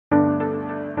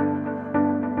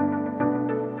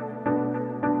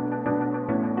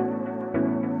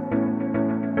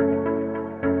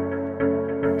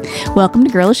Welcome to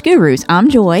Girlish Gurus. I'm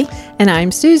Joy. And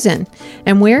I'm Susan.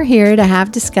 And we're here to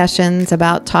have discussions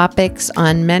about topics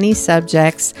on many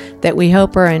subjects that we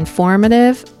hope are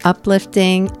informative,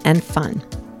 uplifting, and fun.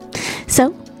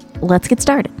 So, let's get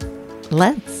started.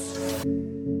 Let's.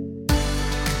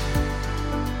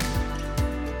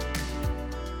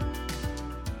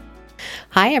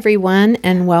 Hi, everyone,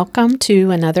 and welcome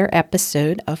to another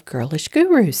episode of Girlish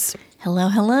Gurus. Hello,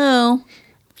 hello.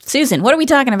 Susan, what are we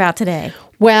talking about today?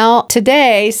 Well,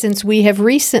 today, since we have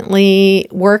recently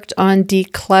worked on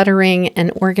decluttering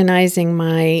and organizing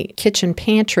my kitchen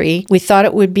pantry, we thought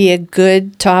it would be a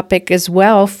good topic as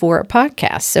well for a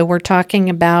podcast. So we're talking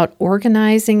about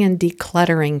organizing and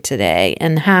decluttering today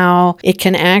and how it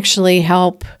can actually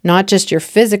help not just your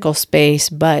physical space,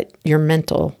 but your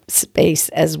mental space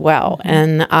as well. Mm-hmm.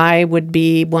 And I would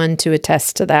be one to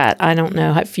attest to that. I don't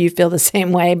know if you feel the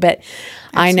same way, but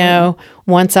absolutely. I know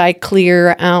once I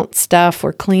clear out stuff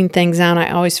or clean things out,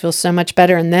 I always feel so much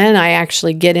better. And then I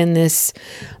actually get in this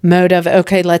mode of,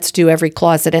 okay, let's do every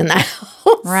closet in the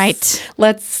house. Right.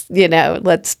 Let's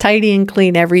tidy and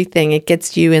clean everything. It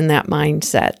gets you in that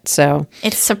mindset. So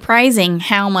it's surprising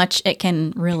how much it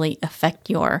can really affect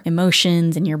your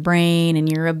emotions and your brain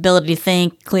and your ability to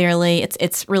think clearly.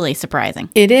 It's really surprising.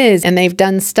 It is. And they've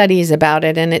done studies about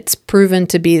it, and it's proven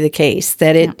to be the case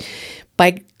that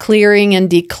by clearing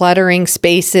and decluttering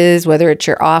spaces, whether it's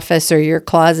your office or your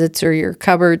closets or your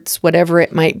cupboards, whatever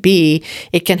it might be,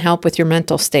 it can help with your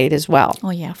mental state as well.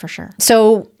 Oh, yeah, for sure.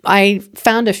 So I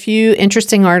found a few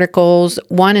interesting articles.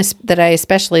 One that I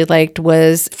especially liked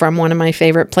was from one of my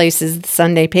favorite places, the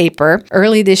Sunday paper.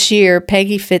 Early this year,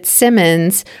 Peggy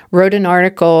Fitzsimmons wrote an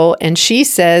article, and she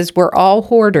says we're all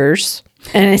hoarders,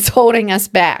 and it's holding us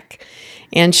back.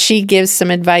 And she gives some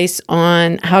advice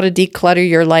on how to declutter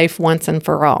your life once and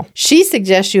for all. She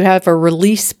suggests you have a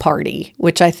release party,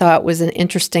 which I thought was an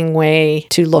interesting way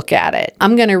to look at it.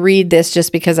 I'm going to read this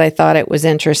just because I thought it was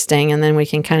interesting, and then we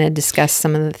can kind of discuss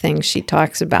some of the things she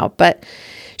talks about. But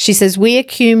she says, we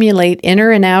accumulate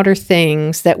inner and outer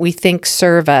things that we think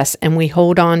serve us, and we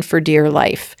hold on for dear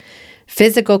life.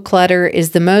 Physical clutter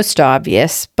is the most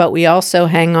obvious, but we also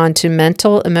hang on to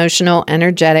mental, emotional,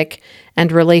 energetic,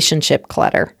 and relationship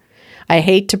clutter. I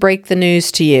hate to break the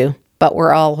news to you, but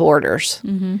we're all hoarders.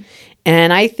 Mm-hmm.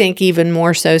 And I think even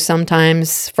more so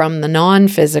sometimes from the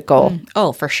non-physical.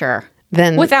 Oh, for sure.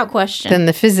 Without question. Than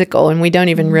the physical, and we don't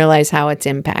even realize how it's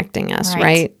impacting us,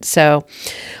 right? So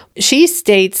she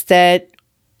states that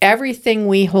everything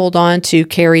we hold on to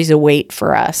carries a weight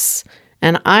for us.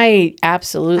 And I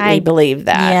absolutely believe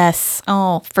that. Yes.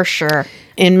 Oh, for sure.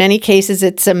 In many cases,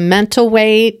 it's a mental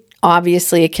weight.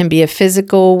 Obviously, it can be a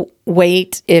physical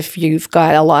weight if you've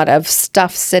got a lot of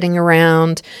stuff sitting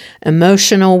around,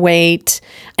 emotional weight.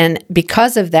 And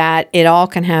because of that, it all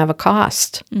can have a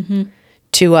cost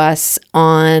to us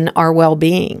on our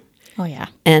well-being. Oh, yeah.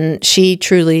 And she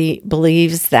truly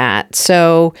believes that.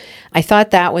 So I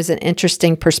thought that was an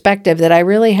interesting perspective that I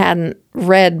really hadn't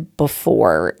read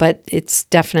before, but it's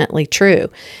definitely true.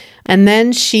 And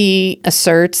then she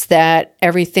asserts that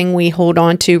everything we hold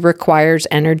on to requires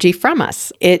energy from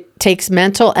us. It takes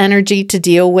mental energy to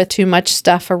deal with too much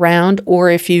stuff around,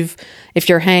 or if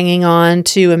you're hanging on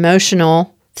to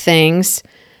emotional things,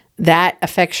 that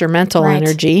affects your mental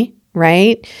energy,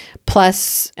 right?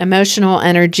 Plus emotional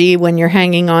energy when you're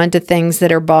hanging on to things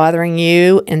that are bothering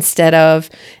you instead of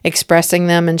expressing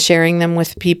them and sharing them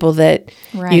with people that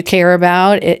you care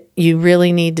about. You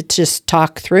really need to just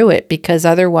talk through it, because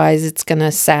otherwise it's going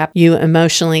to sap you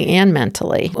emotionally and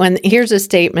mentally. And here's a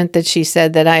statement that she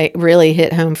said that I really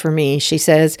hit home for me. She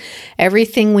says,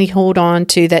 everything we hold on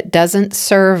to that doesn't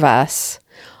serve us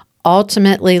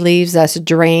ultimately leaves us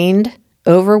drained,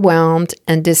 overwhelmed,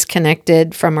 and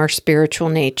disconnected from our spiritual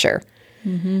nature.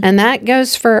 Mm-hmm. And that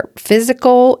goes for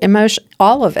physical, emotion,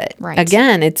 all of it. Right.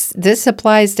 Again, this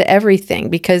applies to everything,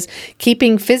 because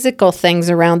keeping physical things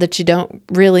around that you don't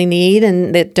really need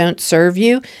and that don't serve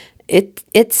you,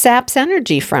 it saps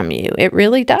energy from you. It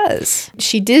really does.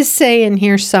 She did say in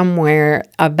here somewhere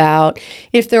about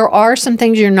if there are some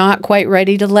things you're not quite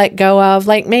ready to let go of,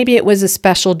 like maybe it was a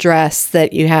special dress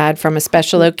that you had from a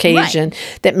special occasion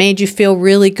that made you feel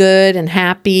really good and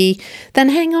happy, then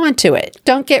hang on to it.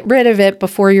 Don't get rid of it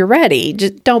before you're ready.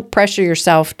 Just don't pressure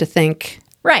yourself to think.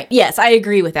 Right. Yes, I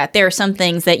agree with that. There are some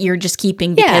things that you're just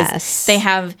keeping because they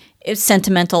have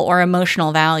sentimental or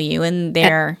emotional value, and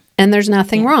they're... And there's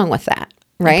nothing wrong with that,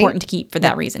 right? important to keep for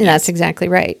that reason. That's exactly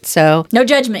right. So no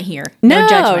judgment here. no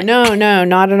judgment. No,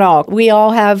 not at all. We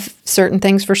all have certain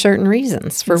things for certain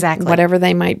reasons, for whatever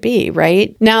they might be,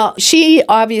 right? Now, she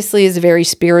obviously is a very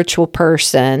spiritual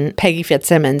person, Peggy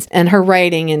Fitzsimmons, and her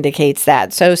writing indicates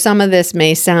that. So some of this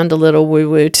may sound a little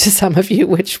woo-woo to some of you,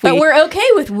 but we're okay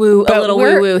with a little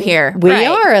woo-woo here. We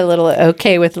are a little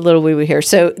okay with a little woo-woo here.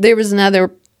 So there was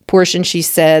another portion she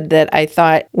said that I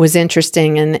thought was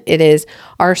interesting, and it is,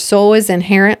 our soul is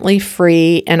inherently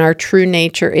free and our true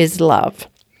nature is love.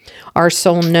 Our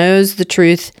soul knows the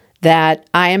truth that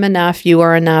I am enough, you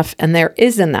are enough, and there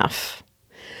is enough.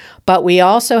 But we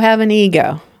also have an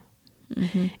ego.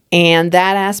 Mm-hmm. And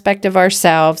that aspect of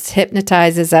ourselves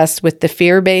hypnotizes us with the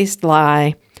fear-based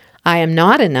lie, I am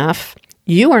not enough,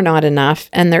 you are not enough,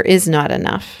 and there is not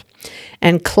enough.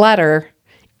 And clutter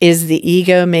is the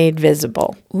ego made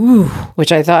visible. Ooh.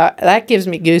 Which I thought, that gives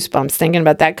me goosebumps thinking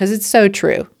about that, because it's so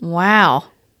true. Wow.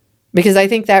 Because I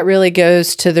think that really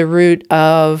goes to the root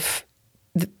of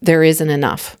there isn't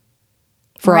enough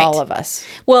for all of us.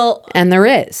 Well, and there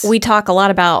is. We talk a lot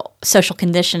about social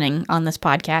conditioning on this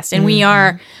podcast, and we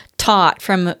are taught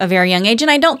from a very young age,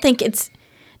 and I don't think it's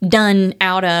done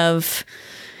out of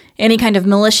any kind of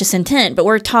malicious intent, but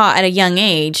we're taught at a young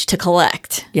age to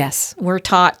collect. Yes. We're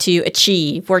taught to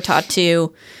achieve. We're taught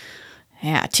to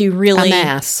really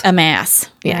amass.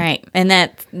 Yeah. Right. And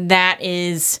that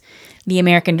is the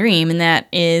American dream, and that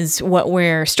is what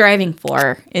we're striving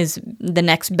for, is the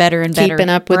next better and better. Keeping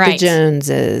up with the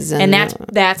Joneses. And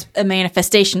that's a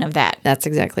manifestation of that. That's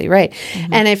exactly right.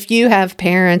 Mm-hmm. And if you have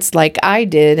parents like I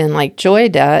did and like Joy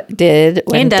did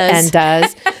and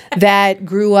does that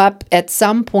grew up at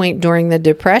some point during the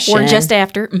Depression. Or just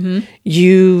after. Mm-hmm.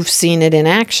 You've seen it in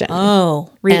action.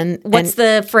 Oh. What's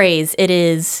the phrase? It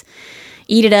is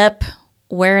eat it up,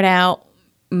 wear it out,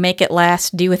 make it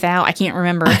last, do without. I can't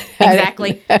remember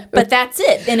exactly. But that's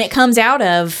it. And it comes out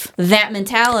of that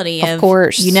mentality of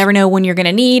course. You never know when you're going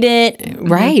to need it.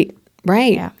 Right.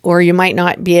 Right. Yeah. Or you might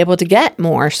not be able to get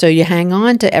more, so you hang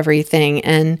on to everything,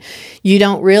 and you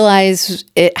don't realize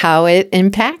how it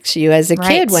impacts you as a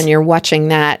kid when you're watching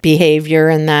that behavior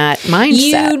and that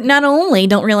mindset. You not only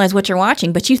don't realize what you're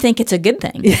watching, but you think it's a good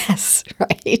thing. Yes.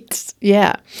 Right.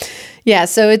 Yeah. Yeah,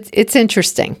 so it's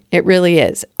interesting. It really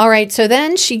is. All right, so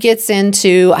then she gets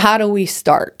into, how do we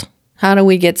start? How do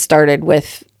we get started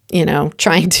with,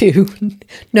 trying to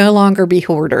no longer be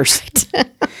hoarders?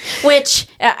 Which,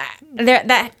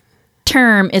 that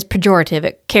term is pejorative.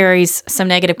 It carries some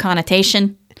negative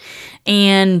connotation,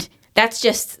 and that's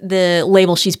just the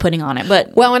label she's putting on it.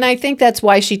 But and I think that's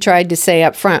why she tried to say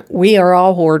up front, we are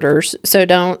all hoarders, so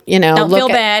don't feel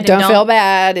bad. Don't feel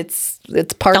bad. It's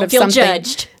part of something.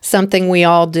 Judged. Something we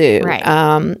all do. Right.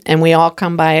 And we all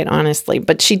come by it honestly.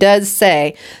 But she does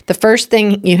say the first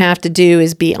thing you have to do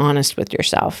is be honest with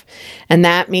yourself. And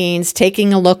that means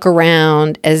taking a look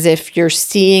around as if you're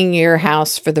seeing your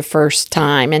house for the first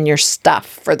time and your stuff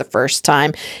for the first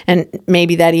time. And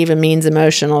maybe that even means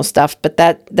emotional stuff, but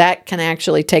that can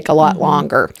actually take a lot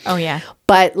longer. Oh, yeah.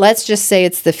 But let's just say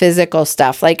it's the physical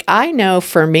stuff. Like, I know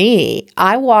for me,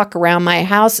 I walk around my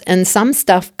house and some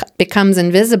stuff becomes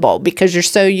invisible because you're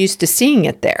so used to seeing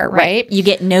it there, right? You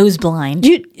get nose blind,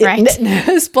 right?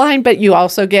 Nose blind, but you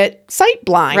also get sight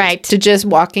blind, right? To just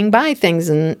walking by things,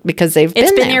 and because it's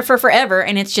been there for forever,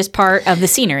 and it's just part of the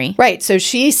scenery, right? So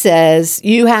she says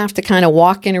you have to kind of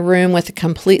walk in a room with a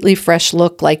completely fresh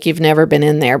look, like you've never been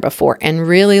in there before, and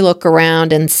really look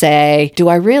around and say, do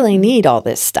I really need all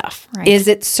this stuff? Right. Is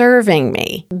it serving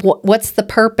me? What's the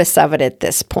purpose of it at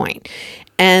this point?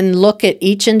 And look at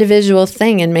each individual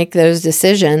thing and make those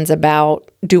decisions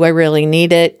about, do I really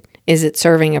need it? Is it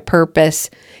serving a purpose?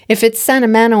 If it's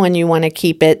sentimental and you want to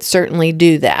keep it, certainly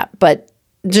do that. But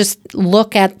just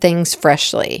look at things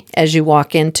freshly as you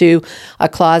walk into a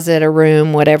closet, a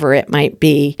room, whatever it might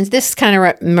be. This is kind of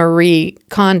what Marie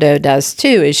Kondo does too,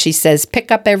 is she says,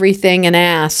 pick up everything and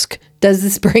ask, does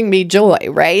this bring me joy,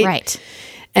 right? Right.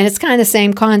 And it's kind of the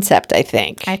same concept, I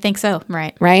think. I think so,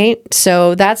 right. Right?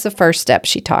 So that's the first step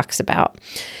she talks about.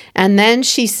 And then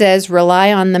she says,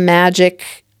 rely on the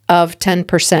magic of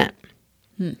 10%.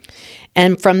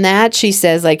 And from that, she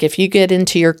says, like, if you get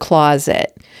into your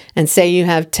closet and say you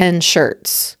have 10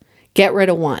 shirts, get rid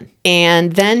of one.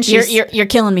 And then you're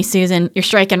killing me, Susan. You're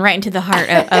striking right into the heart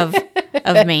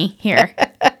of me here.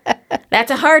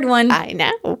 That's a hard one.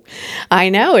 I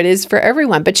know it is for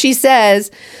everyone. But she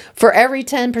says for every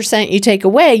 10% you take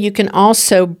away, you can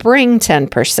also bring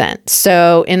 10%.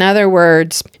 So in other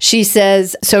words, she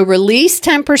says, so release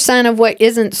 10% of what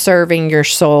isn't serving your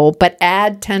soul, but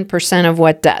add 10% of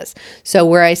what does. So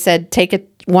where I said take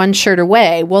one shirt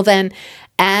away, well then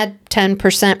Add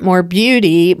 10% more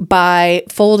beauty by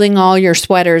folding all your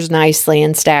sweaters nicely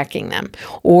and stacking them,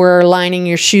 or lining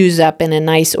your shoes up in a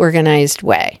nice organized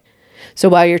way. So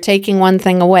while you're taking one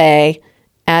thing away,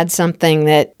 add something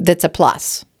that's a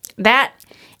plus. That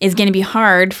is going to be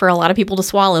hard for a lot of people to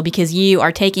swallow because you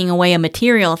are taking away a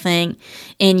material thing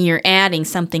and you're adding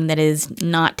something that is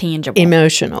not tangible.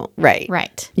 Emotional, right.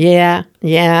 Right. Yeah,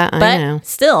 I know. But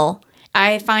still,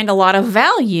 I find a lot of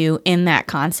value in that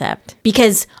concept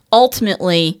because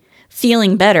ultimately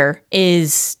feeling better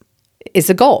is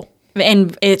a goal.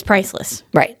 And it's priceless.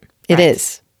 Right. It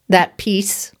is. That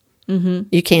peace,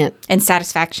 you can't. And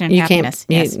satisfaction and happiness.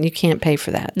 Yes. You can't pay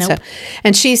for that. Nope. So,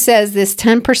 and she says this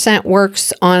 10%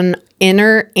 works on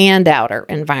inner and outer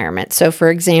environment. So, for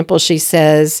example, she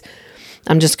says,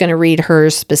 I'm just going to read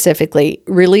hers specifically,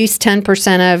 release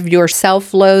 10% of your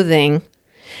self-loathing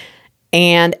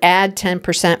and add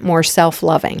 10% more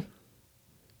self-loving.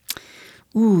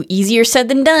 Ooh, easier said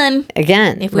than done.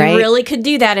 Again, if we really could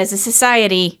do that as a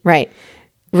society. Right.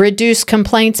 Reduce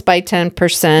complaints by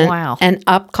 10%. Wow. And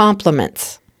up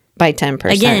compliments by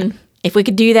 10%. Again, if we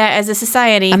could do that as a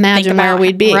society. Imagine where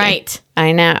we'd be. Right.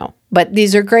 I know. But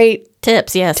these are great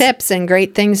tips, yes. Tips and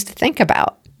great things to think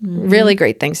about. Really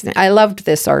great things. I loved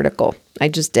this article. I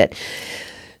just did.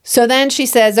 So then she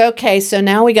says, okay, so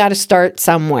now we got to start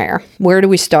somewhere. Where do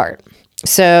we start?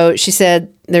 So she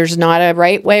said, there's not a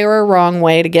right way or a wrong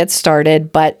way to get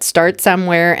started, but start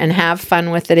somewhere and have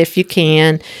fun with it if you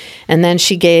can. And then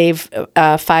she gave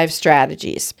 5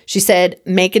 strategies. She said,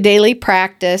 make a daily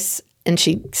practice, and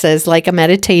she says like a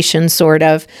meditation sort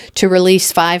of, to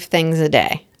release 5 things a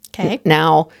day. Okay.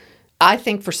 Now, I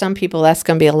think for some people that's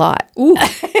going to be a lot. Ooh.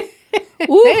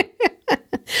 Ooh.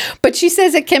 But she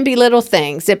says it can be little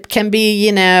things. It can be,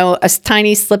 a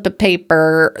tiny slip of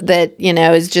paper that,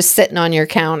 is just sitting on your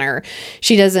counter.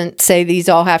 She doesn't say these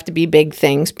all have to be big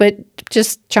things, but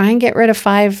just try and get rid of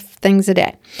 5 things a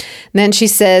day. And then she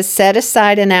says, set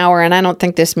aside an hour, and I don't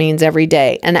think this means every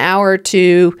day, an hour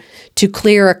to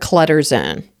clear a clutter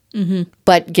zone. Mm-hmm.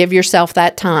 But give yourself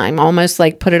that time, almost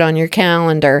like put it on your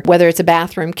calendar, whether it's a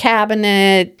bathroom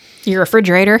cabinet. Your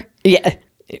refrigerator. Yeah.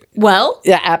 Well,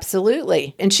 yeah,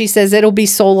 absolutely. And she says it'll be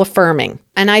soul affirming.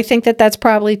 And I think that that's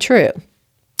probably true.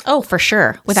 Oh, for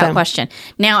sure. Without question.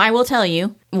 Now, I will tell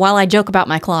you, while I joke about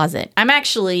my closet, I'm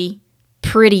actually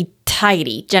pretty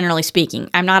tidy, generally speaking.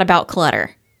 I'm not about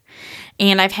clutter.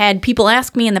 And I've had people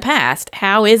ask me in the past,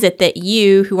 how is it that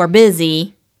you who are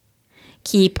busy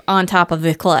keep on top of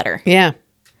the clutter? Yeah.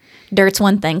 Dirt's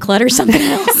one thing, clutter's something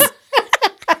else.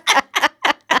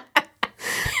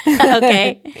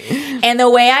 Okay. And the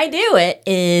way I do it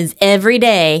is every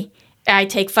day I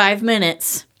take 5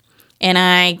 minutes and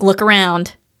I look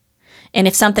around. And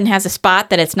if something has a spot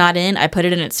that it's not in, I put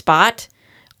it in its spot.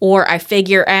 Or I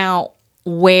figure out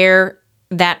where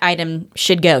that item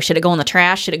should go. Should it go in the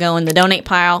trash? Should it go in the donate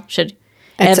pile?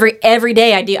 Every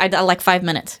day I like 5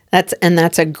 minutes. That's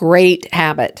a great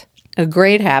habit. A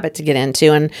great habit to get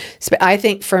into. And I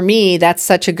think for me, that's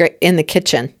such a great, in the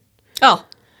kitchen. Oh.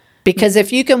 Because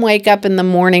if you can wake up in the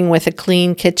morning with a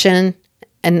clean kitchen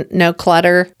and no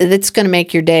clutter, it's going to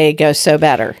make your day go so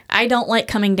better. I don't like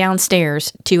coming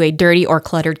downstairs to a dirty or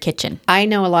cluttered kitchen. I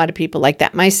know a lot of people like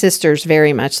that. My sister's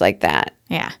very much like that.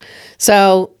 Yeah.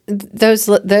 So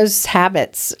those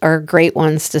habits are great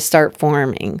ones to start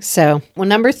forming. So,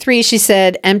 number 3, she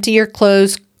said, empty your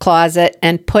clothes closet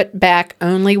and put back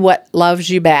only what loves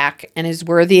you back and is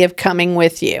worthy of coming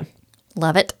with you.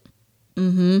 Love it.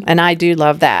 Mm-hmm. And I do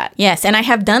love that. Yes, and I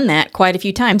have done that quite a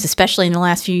few times, especially in the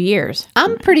last few years.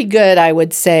 I'm pretty good, I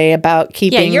would say, about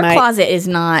keeping your closet is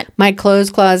not... My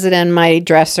clothes closet and my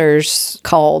dressers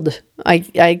called.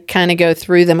 I kind of go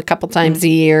through them a couple times a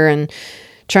year and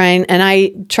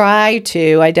I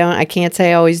can't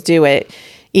say I always do it.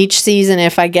 Each season,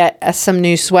 if I get some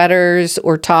new sweaters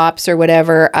or tops or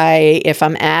whatever, if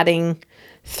I'm adding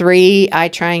 3, I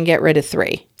try and get rid of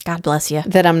 3. God bless you.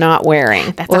 That I'm not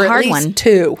wearing. That's a hard one.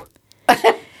 2.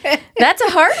 That's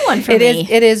a hard one for me.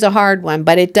 It is a hard one,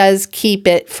 but it does keep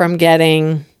it from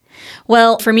getting...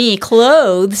 Well, for me,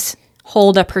 clothes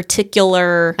hold a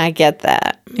particular... I get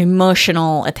that.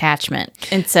 Emotional attachment.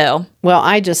 And so... Well,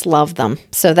 I just love them.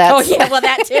 So that's... Oh, yeah, well,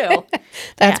 that too.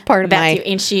 That's part of my...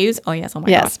 And shoes? Oh, yes. Oh, my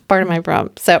God. Yes, part of my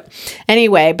problem. So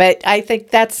anyway, but I think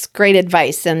that's great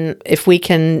advice. And if we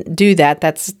can do that,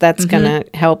 that's going to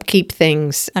help keep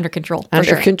things... Under control.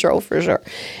 Control, for sure.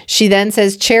 She then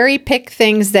says, cherry pick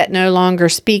things that no longer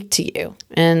speak to you.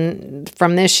 And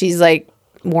from this, she's like,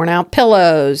 worn out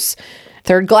pillows,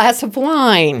 3rd glass of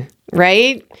wine,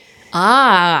 right?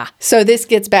 Ah. So this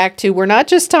gets back to, we're not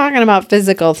just talking about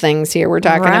physical things here. We're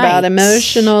talking about Right.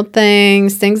 emotional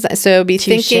things. So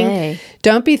Touché.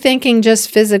 don't be thinking just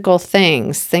physical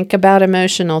things. Think about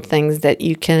emotional things that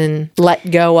you can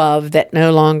let go of that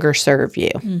no longer serve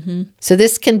you. Mm-hmm. So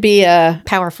this can be a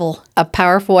Powerful.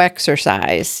 powerful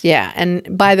exercise. Yeah.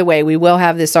 And by the way, we will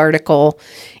have this article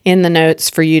in the notes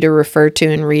for you to refer to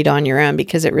and read on your own,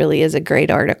 because it really is a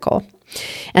great article.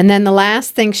 And then the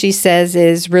last thing she says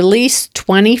is release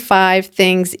 25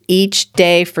 things each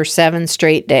day for 7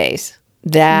 straight days.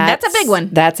 That's a big one.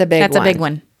 That's a big one. That's a big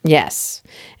one. Yes.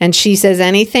 And she says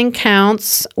anything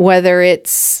counts, whether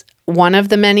it's one of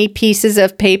the many pieces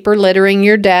of paper littering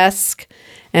your desk,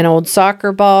 an old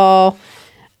soccer ball,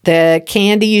 the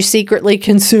candy you secretly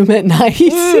consume at night,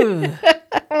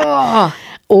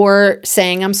 or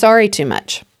saying I'm sorry too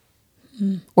much.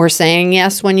 Or saying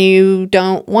yes when you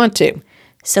don't want to.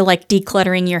 So like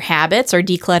decluttering your habits or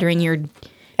decluttering your...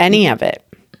 Any of it.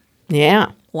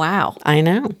 Yeah, Wow. I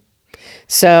know.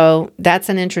 So that's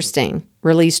an interesting.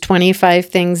 Release 25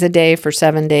 things a day for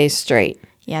 7 days straight.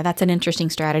 Yeah, that's an interesting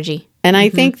strategy. And I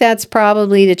think that's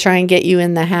probably to try and get you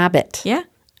in the habit Yeah.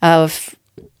 of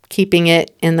keeping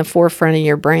it in the forefront of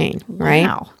your brain, right?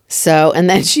 Wow. So, and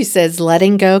then she says,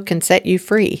 letting go can set you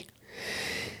free.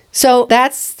 So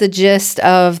that's the gist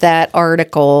of that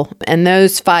article. And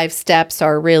those 5 steps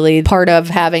are really part of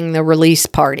having the release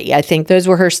party. I think those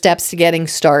were her steps to getting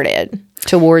started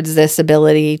towards this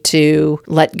ability to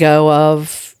let go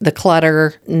of the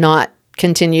clutter, not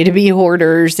continue to be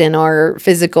hoarders in our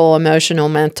physical, emotional,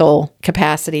 mental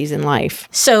capacities in life.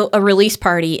 So a release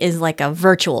party is like a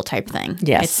virtual type thing.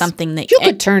 Yes. It's something that... You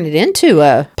could turn it into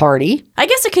a party. I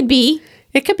guess it could be.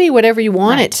 It could be whatever you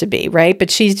want it to be, right?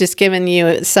 But she's just giving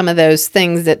you some of those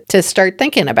things that to start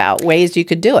thinking about, ways you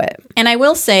could do it. And I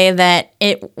will say that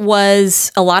it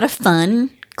was a lot of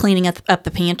fun cleaning up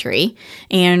the pantry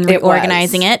and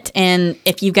reorganizing it. And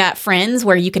if you've got friends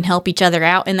where you can help each other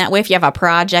out in that way, if you have a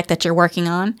project that you're working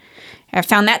on, I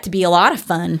found that to be a lot of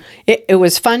fun. It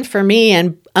was fun for me,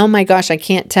 and oh my gosh, I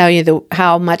can't tell you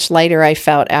how much lighter I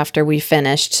felt after we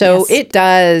finished. So Yes. It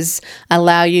does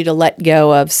allow you to let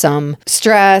go of some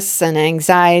stress and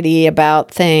anxiety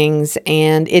about things,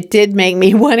 and it did make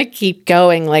me want to keep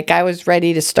going. Like I was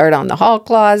ready to start on the hall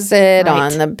closet,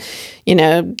 on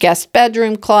the guest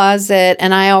bedroom closet,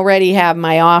 and I already have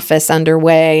my office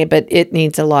underway, but it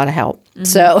needs a lot of help. Mm-hmm.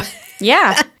 So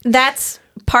yeah, that's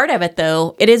part of it,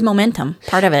 though. It is momentum,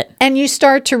 part of it. And you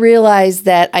start to realize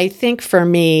that I think for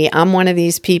me, I'm one of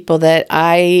these people that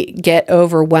I get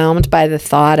overwhelmed by the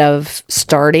thought of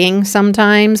starting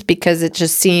sometimes because it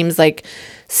just seems like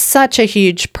such a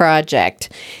huge project.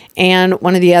 And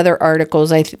one of the other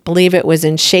articles, I believe it was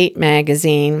in Shape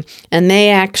magazine, and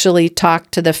they actually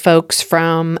talked to the folks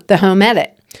from the Home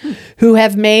Edit who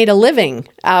have made a living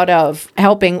out of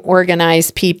helping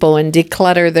organize people and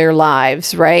declutter their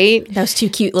lives, right? Those 2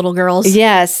 cute little girls.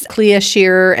 Yes, Clea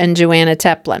Shearer and Joanna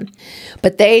Teplin.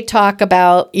 But they talk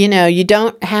about, you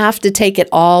don't have to take it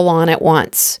all on at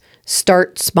once.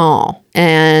 Start small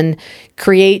and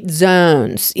create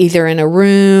zones, either in a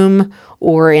room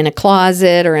or in a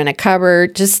closet or in a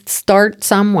cupboard. Just start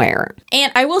somewhere.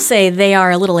 And I will say they are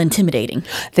a little intimidating.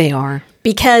 They are.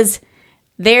 Because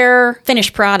their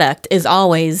finished product is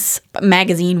always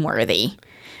magazine worthy.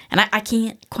 And I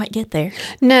can't quite get there.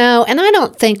 No, and I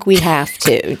don't think we have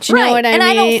to. Do you know what I mean? And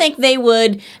I don't think they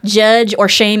would judge or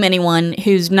shame anyone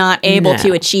who's not able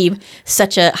to achieve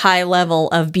such a high level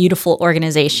of beautiful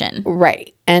organization.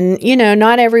 Right. And,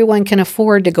 not everyone can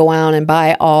afford to go out and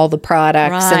buy all the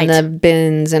products and the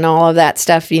bins and all of that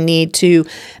stuff you need to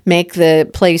make the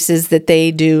places that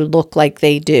they do look like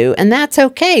they do. And that's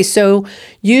okay. So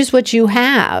use what you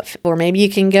have. Or maybe you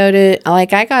can go to,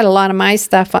 like I got a lot of my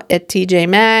stuff at TJ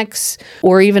Maxx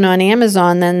or even on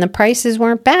Amazon, then the prices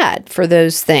weren't bad for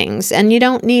those things. And you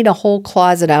don't need a whole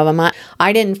closet of them.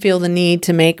 I didn't feel the need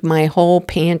to make my whole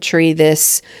pantry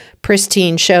this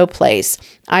pristine showplace.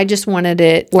 I just wanted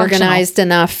it organized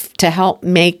enough to help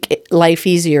make life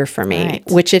easier for me,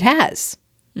 which it has,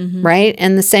 right?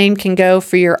 And the same can go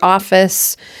for your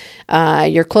office,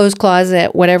 your clothes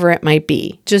closet, whatever it might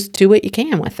be. Just do what you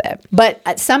can with it.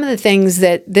 But some of the things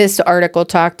that this article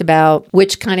talked about,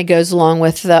 which kind of goes along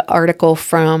with the article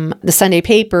from the Sunday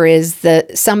paper, is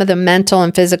some of the mental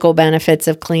and physical benefits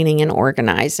of cleaning and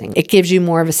organizing. It gives you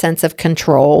more of a sense of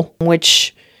control,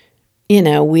 which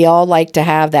we all like to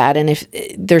have that. And if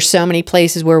there's so many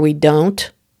places where we don't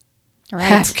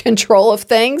have control of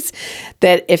things,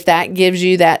 that if that gives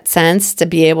you that sense to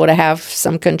be able to have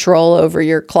some control over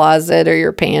your closet or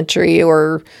your pantry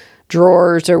or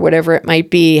drawers or whatever it might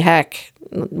be, heck,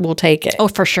 we'll take it. Oh,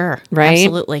 for sure. Right?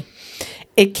 Absolutely.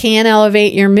 It can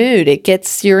elevate your mood. It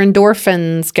gets your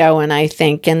endorphins going, I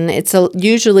think. And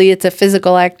usually it's a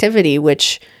physical activity,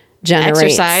 which generates.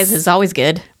 Exercise is always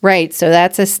good. Right. So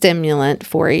that's a stimulant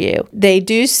for you. They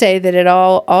do say that it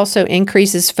also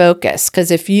increases focus,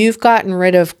 because if you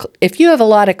have a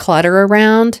lot of clutter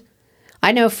around,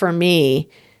 I know for me,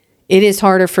 it is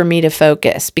harder for me to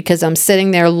focus because I'm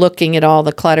sitting there looking at all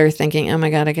the clutter thinking, oh my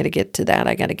God, I got to get to that.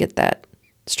 I got to get that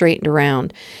straightened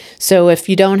around. So if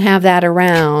you don't have that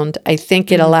around, I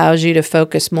think it allows you to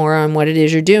focus more on what it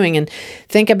is you're doing. And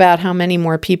think about how many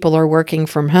more people are working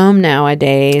from home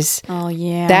nowadays. Oh,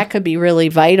 yeah. That could be really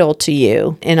vital to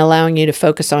you in allowing you to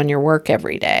focus on your work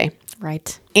every day.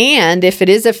 Right. And if it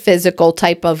is a physical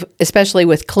type of, especially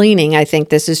with cleaning, I think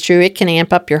this is true, it can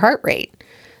amp up your heart rate.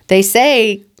 They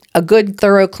say a good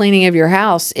thorough cleaning of your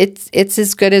house, it's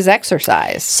as good as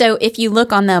exercise. So if you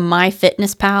look on the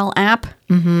MyFitnessPal app,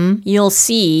 you'll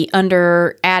see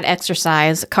under add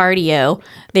exercise, cardio,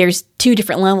 there's 2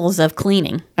 different levels of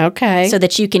cleaning. Okay. So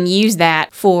that you can use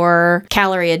that for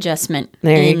calorie adjustment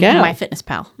there you in go.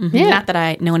 MyFitnessPal. Yeah. Not that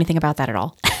I know anything about that at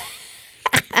all.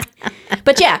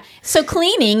 But yeah, so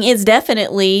cleaning is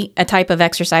definitely a type of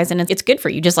exercise, and it's good for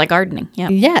you, just like gardening. Yeah.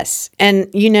 Yes. And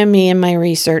you know me and my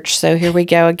research, so here we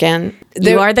go again.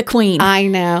 You are the queen. I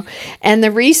know. And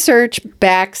the research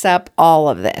backs up all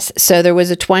of this. So there was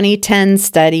a 2010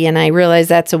 study, and I realize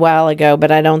that's a while ago,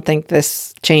 but I don't think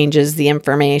this changes the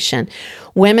information.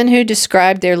 Women who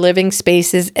described their living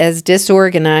spaces as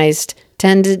disorganized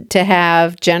tended to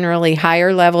have generally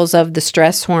higher levels of the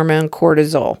stress hormone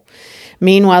cortisol.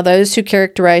 Meanwhile, those who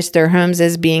characterized their homes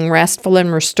as being restful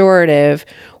and restorative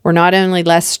were not only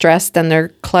less stressed than their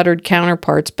cluttered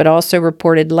counterparts, but also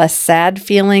reported less sad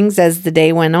feelings as the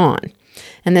day went on.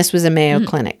 And this was a Mayo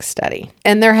Clinic study.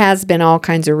 And there has been all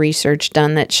kinds of research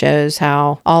done that shows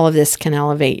how all of this can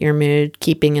elevate your mood.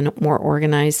 Keeping in a more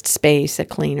organized space, a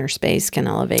cleaner space, can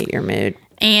elevate your mood.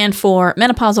 And for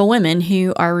menopausal women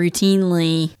who are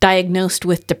routinely diagnosed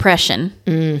with depression,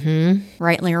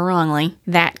 rightly or wrongly,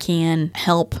 that can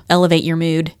help elevate your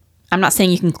mood. I'm not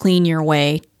saying you can clean your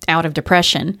way out of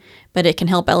depression, but it can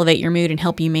help elevate your mood and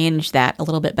help you manage that a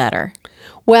little bit better.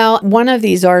 Well, one of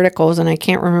these articles, and I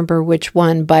can't remember which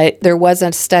one, but there was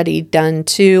a study done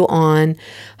too on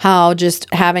how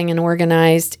just having an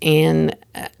organized and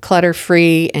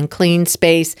clutter-free and clean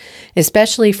space,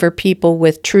 especially for people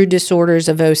with true disorders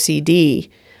of OCD,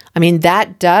 I mean,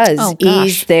 that does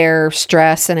ease their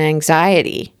stress and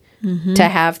anxiety to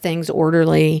have things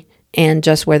orderly and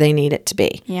just where they need it to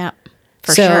be. Yeah.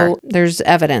 For sure. So there's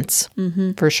evidence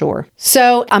for sure.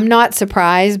 So I'm not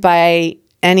surprised by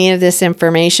any of this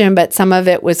information, but some of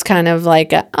it was kind of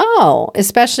like,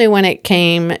 especially when it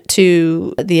came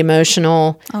to the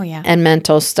emotional and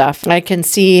mental stuff. I can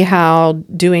see how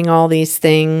doing all these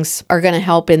things are going to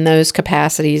help in those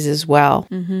capacities as well.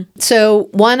 So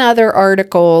one other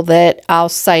article that I'll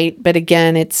cite, but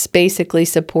again, it's basically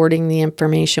supporting the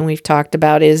information we've talked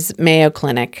about, is Mayo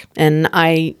Clinic. And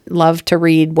I love to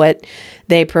read what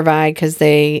they provide because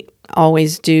they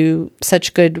always do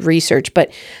such good research.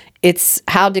 But it's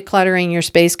how decluttering your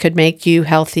space could make you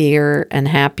healthier and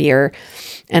happier.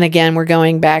 And again, we're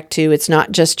going back to, it's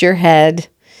not just your head.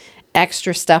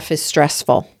 Extra stuff is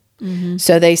stressful.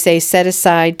 So they say set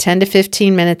aside 10 to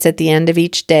 15 minutes at the end of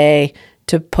each day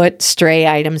to put stray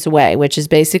items away, which is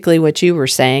basically what you were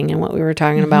saying and what we were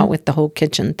talking about with the whole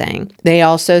kitchen thing. They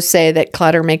also say that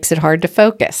clutter makes it hard to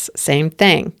focus. Same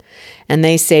thing. And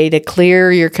they say to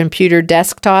clear your computer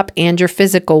desktop and your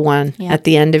physical one at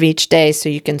the end of each day so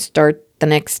you can start the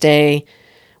next day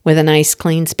with a nice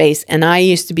clean space. And I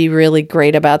used to be really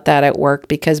great about that at work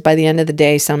because by the end of the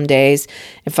day, some days,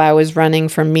 if I was running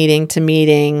from meeting to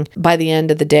meeting, by the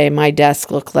end of the day, my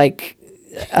desk looked like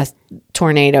a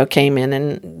tornado came in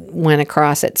and went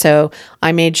across it. So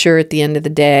I made sure at the end of the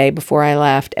day, before I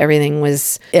left, everything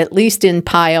was at least in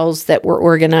piles that were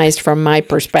organized from my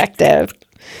perspective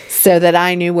so that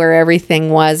I knew where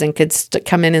everything was and could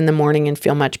come in the morning and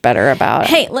feel much better about it.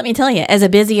 Hey, let me tell you, as a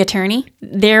busy attorney,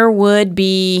 there would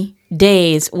be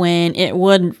days when it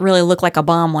would really look like a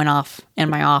bomb went off in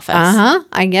my office.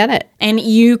 I get it. And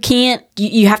you can't,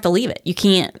 you have to leave it. You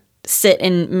can't sit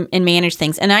and manage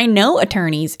things. And I know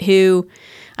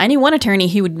I knew one attorney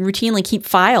who would routinely keep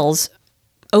files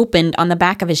opened on the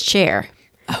back of his chair.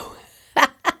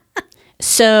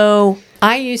 So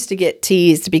I used to get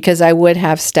teased because I would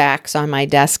have stacks on my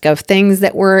desk of things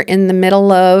that were in the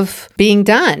middle of being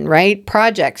done, right?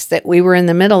 Projects that we were in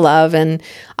the middle of, and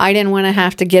I didn't want to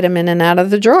have to get them in and out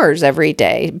of the drawers every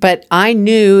day. But I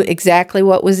knew exactly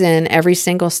what was in every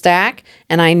single stack,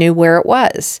 and I knew where it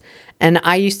was. And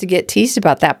I used to get teased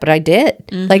about that, but I did.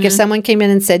 Like if someone came in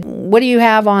and said, what do you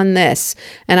have on this?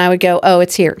 And I would go, oh,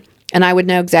 it's here. And I would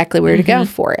know exactly where to go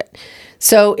for it.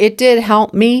 So it did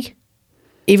help me,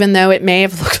 even though it may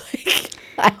have looked like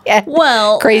I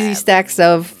had crazy stacks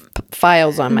of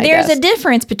files on my desk. There's a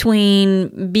difference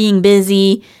between being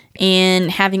busy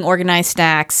and having organized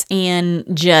stacks and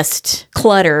just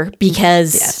clutter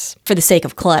because for the sake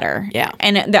of clutter. Yeah.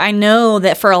 And I know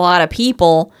that for a lot of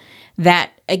people,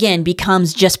 that again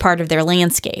becomes just part of their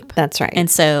landscape. That's right. And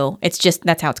so it's just,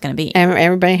 that's how it's going to be.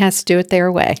 Everybody has to do it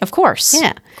their way. Of course.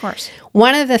 Yeah. Of course.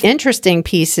 One of the interesting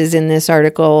pieces in this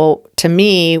article to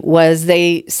me was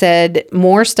they said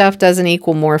more stuff doesn't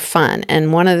equal more fun.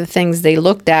 And one of the things they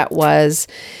looked at was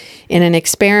in an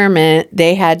experiment,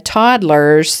 they had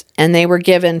toddlers and they were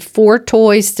given 4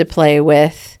 toys to play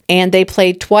with. And they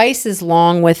played twice as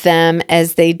long with them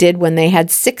as they did when they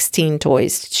had 16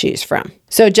 toys to choose from.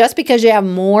 So just because you have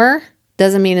more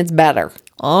doesn't mean it's better.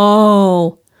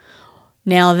 Oh,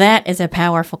 now that is a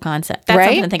powerful concept. That's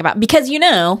something to think about. Because,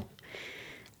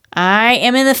 I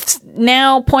am in the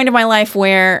now point of my life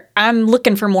where I'm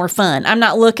looking for more fun. I'm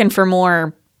not looking for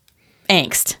more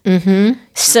angst.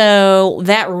 So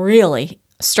that really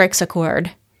strikes a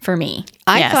chord for me.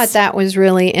 I thought that was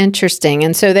really interesting.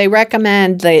 And so they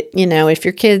recommend that, if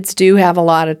your kids do have a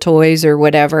lot of toys or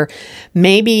whatever,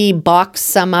 maybe box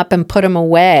some up and put them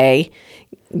away.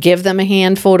 Give them a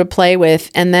handful to play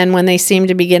with. And then when they seem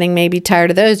to be getting maybe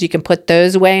tired of those, you can put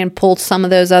those away and pull some of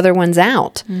those other ones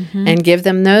out and give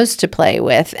them those to play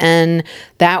with. And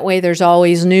that way there's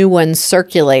always new ones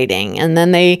circulating. And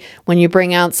then when you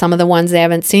bring out some of the ones they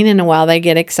haven't seen in a while, they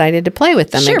get excited to play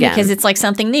with them again. Sure, because it's like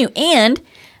something new. And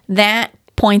that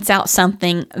points out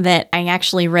something that I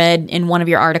actually read in one of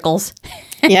your articles.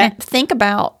 Yeah. Think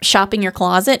about shopping your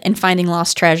closet and finding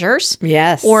lost treasures.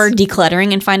 Yes. Or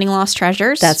decluttering and finding lost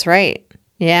treasures. That's right.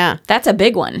 Yeah. That's a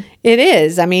big one. It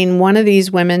is. I mean, one of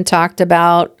these women talked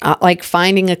about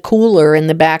finding a cooler in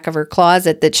the back of her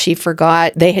closet that she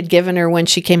forgot they had given her when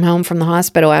she came home from the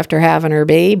hospital after having her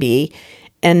baby.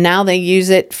 And now they use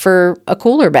it for a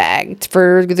cooler bag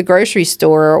for the grocery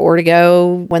store or to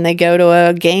go when they go to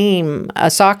a game, a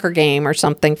soccer game or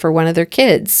something for one of their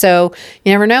kids. So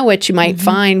you never know what you might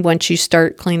find once you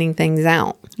start cleaning things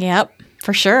out. Yep,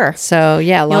 for sure. So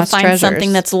yeah, lost treasures. You'll find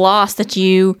something that's lost that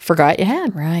you forgot you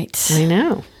had. Right. I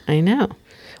know.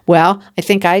 Well, I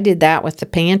think I did that with the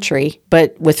pantry,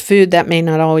 but with food, that may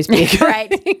not always be a good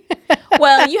right.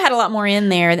 Well, you had a lot more in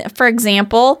there. For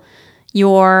example,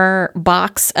 your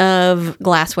box of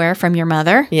glassware from your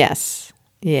mother. Yes.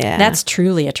 Yeah. That's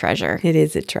truly a treasure. It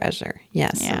is a treasure.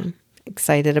 Yes. Yeah. I'm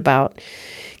excited about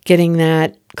getting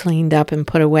that cleaned up and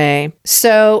put away.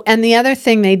 So, and the other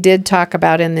thing they did talk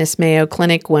about in this Mayo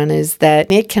Clinic one is that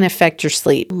it can affect your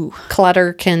sleep. Ooh.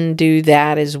 Clutter can do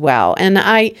that as well. And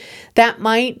that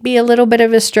might be a little bit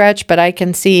of a stretch, but I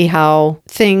can see how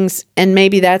things, and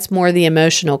maybe that's more the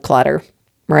emotional clutter,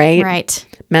 right? Right.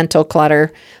 Mental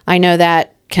clutter. I know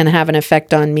that can have an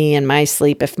effect on me and my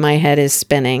sleep if my head is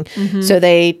spinning. So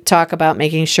they talk about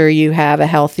making sure you have a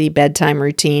healthy bedtime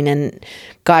routine. And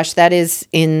gosh, that is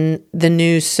in the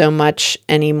news so much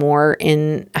anymore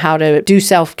in how to do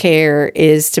self-care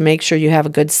is to make sure you have a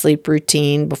good sleep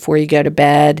routine before you go to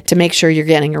bed, to make sure you're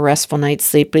getting a restful night's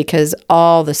sleep, because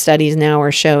all the studies now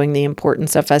are showing the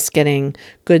importance of us getting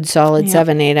good, solid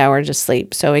 7-8 hours of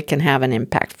sleep. So it can have an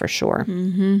impact for sure.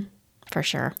 For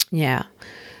sure. Yeah.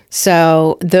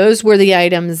 So those were the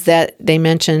items that they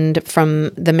mentioned from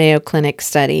the Mayo Clinic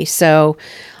study. So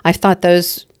I thought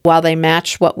those, while they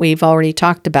match what we've already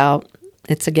talked about,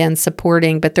 it's again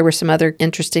supporting, but there were some other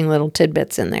interesting little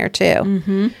tidbits in there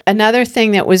too. Another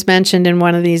thing that was mentioned in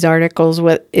one of these articles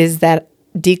is that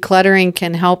decluttering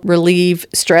can help relieve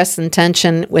stress and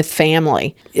tension with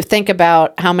family. Think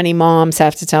about how many moms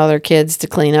have to tell their kids to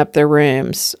clean up their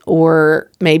rooms, or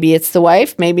maybe it's the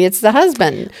wife, maybe it's the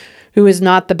husband who is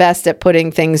not the best at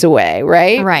putting things away,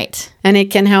 right? Right. And it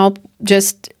can help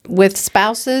just with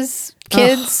spouses,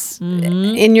 kids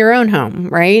in your own home,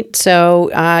 right? So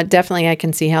definitely I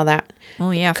can see how that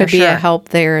could be a help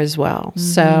there as well.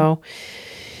 So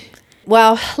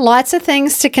Well, lots of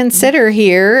things to consider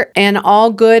here, and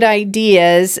all good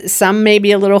ideas. Some may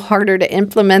be a little harder to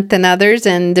implement than others,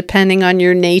 and depending on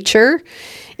your nature,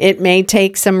 it may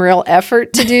take some real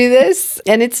effort to do this.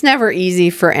 And it's never easy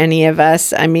for any of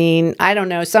us. I mean, I don't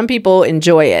know. Some people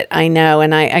enjoy it, I know,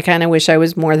 and I kind of wish I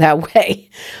was more that way.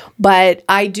 But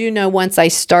I do know once I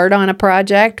start on a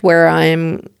project where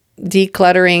I'm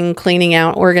decluttering, cleaning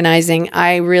out, organizing,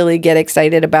 I really get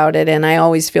excited about it, and I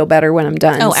always feel better when I'm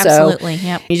done. Oh, absolutely. So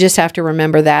yep. you just have to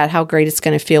remember that, how great it's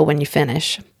going to feel when you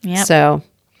finish. Yep. So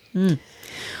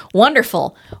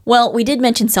Wonderful. Well, we did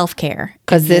mention self-care.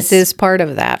 because this is part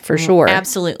of that for sure.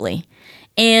 Absolutely.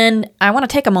 And I want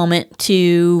to take a moment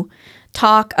to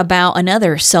talk about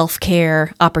another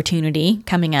self-care opportunity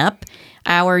coming up.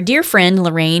 Our dear friend,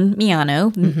 Lorraine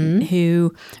Miano,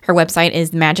 who her website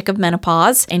is Magic of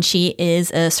Menopause, and she is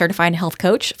a certified health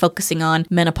coach focusing on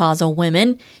menopausal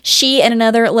women. She and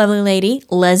another lovely lady,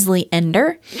 Leslie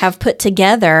Ender, have put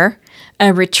together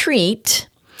a retreat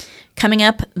coming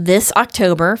up this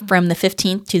October from the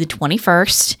 15th to the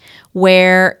 21st,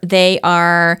 where they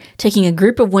are taking a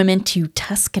group of women to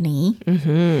Tuscany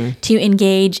to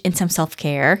engage in some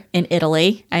self-care in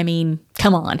Italy. I mean,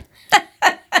 come on.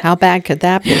 How bad could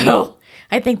that be? Oh,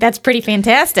 I think that's pretty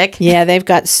fantastic. Yeah, they've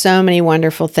got so many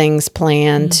wonderful things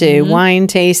planned too. Wine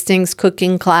tastings,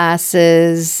 cooking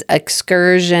classes,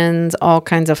 excursions, all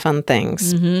kinds of fun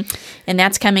things. And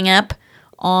that's coming up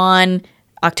on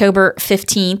October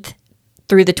 15th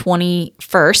through the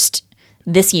 21st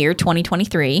this year,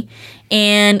 2023.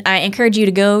 And I encourage you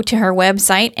to go to her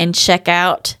website and check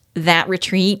out that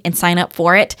retreat and sign up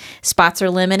for it. Spots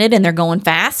are limited and they're going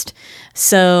fast.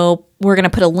 So we're going to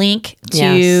put a link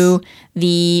to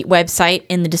the website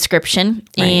in the description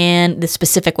and the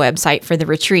specific website for the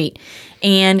retreat.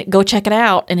 And go check it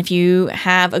out. And if you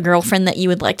have a girlfriend that you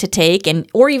would like to take,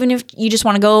 or even if you just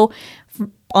want to go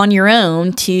on your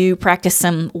own to practice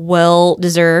some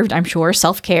well-deserved, I'm sure,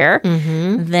 self-care,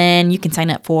 then you can sign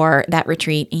up for that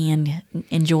retreat and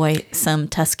enjoy some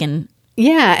Tuscan.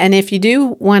 Yeah, and if you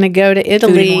do want to go to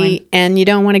Italy and you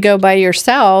don't want to go by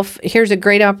yourself, here's a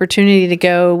great opportunity to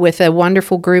go with a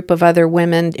wonderful group of other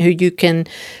women who you can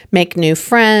make new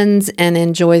friends and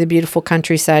enjoy the beautiful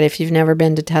countryside. If you've never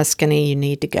been to Tuscany, you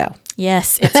need to go.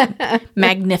 Yes, it's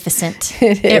magnificent.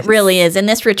 It really is. And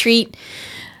this retreat,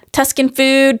 Tuscan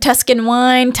food, Tuscan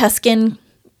wine, Tuscan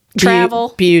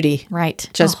travel. Beauty. Right.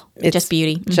 Just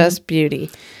beauty. Just beauty.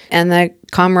 And the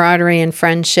camaraderie and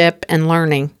friendship and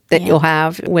learning that you'll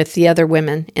have with the other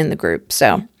women in the group.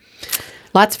 So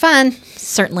lots of fun.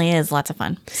 Certainly is lots of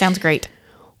fun. Sounds great.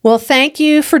 Well, thank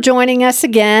you for joining us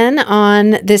again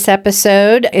on this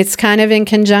episode. It's kind of in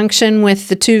conjunction with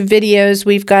the 2 videos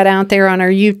we've got out there on our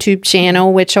YouTube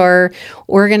channel, which are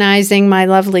organizing my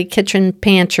lovely kitchen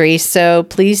pantry. So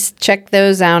please check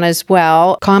those out as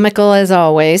well. Comical as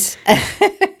always.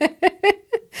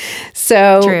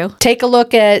 So take a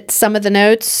look at some of the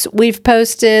notes we've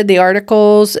posted, the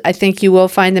articles. I think you will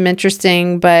find them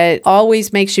interesting, but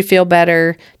always makes you feel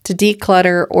better to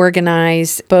declutter,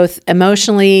 organize, both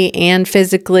emotionally and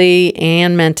physically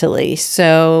and mentally.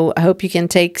 So I hope you can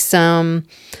take some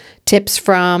tips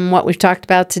from what we've talked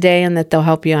about today and that they'll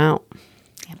help you out.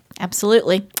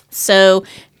 Absolutely. So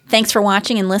thanks for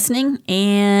watching and listening,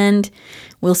 and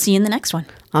we'll see you in the next one.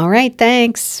 All right.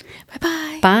 Thanks.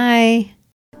 Bye-bye. Bye.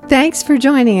 Thanks for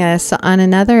joining us on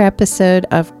another episode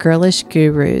of Girlish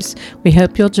Gurus. We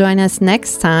hope you'll join us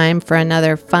next time for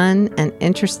another fun and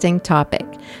interesting topic.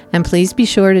 And please be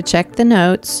sure to check the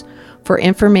notes for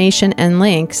information and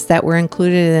links that were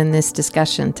included in this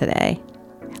discussion today.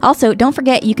 Also, don't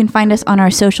forget you can find us on our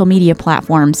social media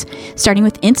platforms, starting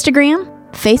with Instagram,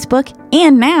 Facebook,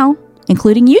 and now,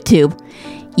 including YouTube.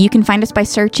 You can find us by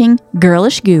searching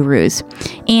Girlish Gurus.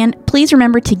 And please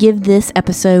remember to give this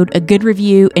episode a good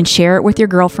review and share it with your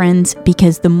girlfriends,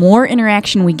 because the more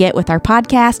interaction we get with our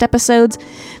podcast episodes,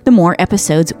 the more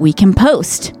episodes we can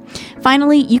post.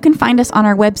 Finally, you can find us on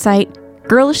our website,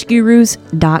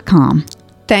 girlishgurus.com.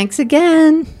 Thanks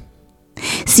again.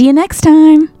 See you next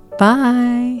time.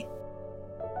 Bye.